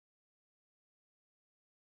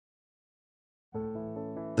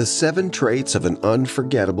The 7 traits of an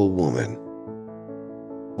unforgettable woman.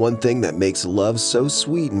 One thing that makes love so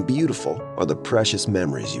sweet and beautiful are the precious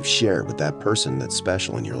memories you've shared with that person that's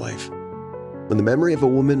special in your life. When the memory of a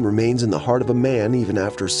woman remains in the heart of a man even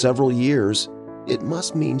after several years, it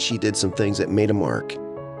must mean she did some things that made a mark.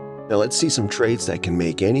 Now let's see some traits that can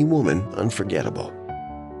make any woman unforgettable.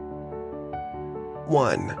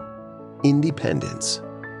 1. Independence.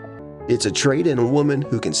 It's a trait in a woman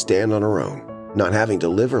who can stand on her own, not having to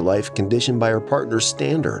live her life conditioned by her partner's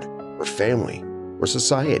standard, or family, or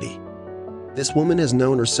society. This woman has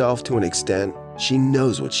known herself to an extent she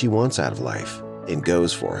knows what she wants out of life and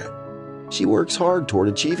goes for it. She works hard toward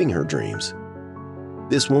achieving her dreams.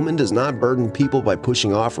 This woman does not burden people by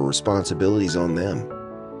pushing off her responsibilities on them.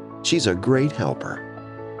 She's a great helper.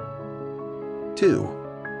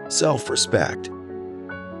 2. Self-respect.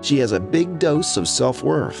 She has a big dose of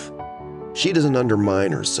self-worth. She doesn't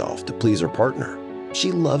undermine herself to please her partner.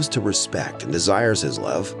 She loves to respect and desires his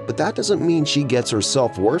love, but that doesn't mean she gets her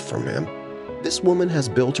self-worth from him. This woman has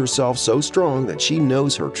built herself so strong that she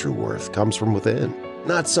knows her true worth comes from within,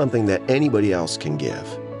 not something that anybody else can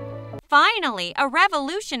give. Finally, a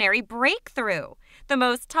revolutionary breakthrough. The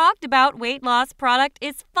most talked about weight loss product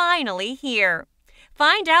is finally here.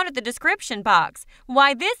 Find out at the description box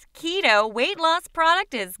why this keto weight loss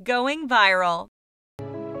product is going viral.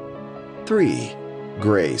 3.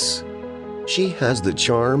 Grace. She has the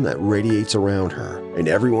charm that radiates around her, and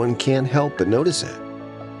everyone can't help but notice it.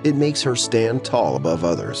 It makes her stand tall above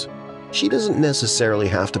others. She doesn't necessarily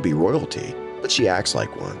have to be royalty, but she acts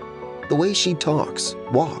like one. The way she talks,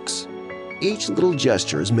 walks, each little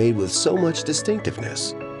gesture is made with so much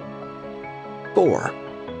distinctiveness. 4.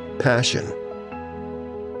 Passion.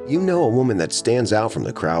 You know a woman that stands out from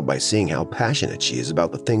the crowd by seeing how passionate she is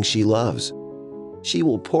about the things she loves. She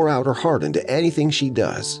will pour out her heart into anything she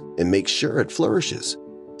does and make sure it flourishes.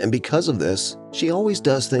 And because of this, she always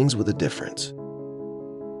does things with a difference.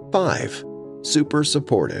 5. Super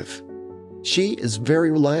supportive. She is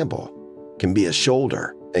very reliable, can be a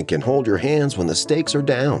shoulder, and can hold your hands when the stakes are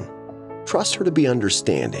down. Trust her to be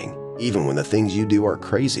understanding, even when the things you do are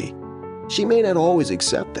crazy. She may not always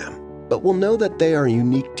accept them, but will know that they are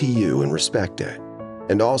unique to you and respect it.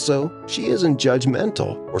 And also, she isn't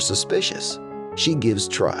judgmental or suspicious. She gives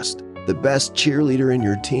trust, the best cheerleader in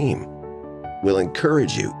your team. Will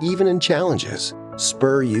encourage you even in challenges,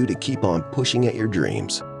 spur you to keep on pushing at your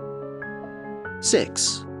dreams.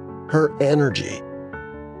 6. Her energy.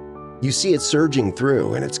 You see it surging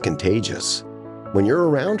through and it's contagious. When you're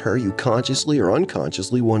around her, you consciously or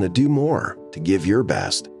unconsciously want to do more, to give your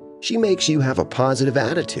best. She makes you have a positive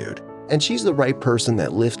attitude, and she's the right person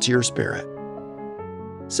that lifts your spirit.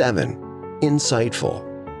 7. Insightful.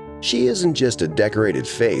 She isn't just a decorated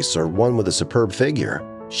face or one with a superb figure.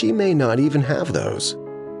 She may not even have those.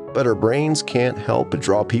 But her brains can't help but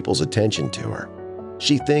draw people's attention to her.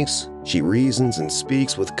 She thinks, she reasons, and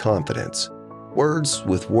speaks with confidence. Words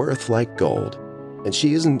with worth like gold. And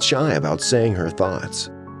she isn't shy about saying her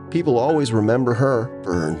thoughts. People always remember her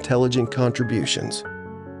for her intelligent contributions.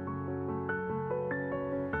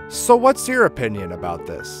 So what's your opinion about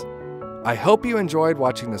this? I hope you enjoyed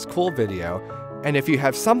watching this cool video, and if you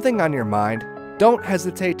have something on your mind, don't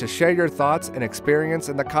hesitate to share your thoughts and experience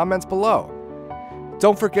in the comments below.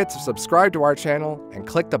 Don't forget to subscribe to our channel and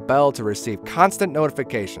click the bell to receive constant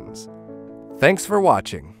notifications. Thanks for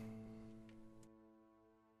watching.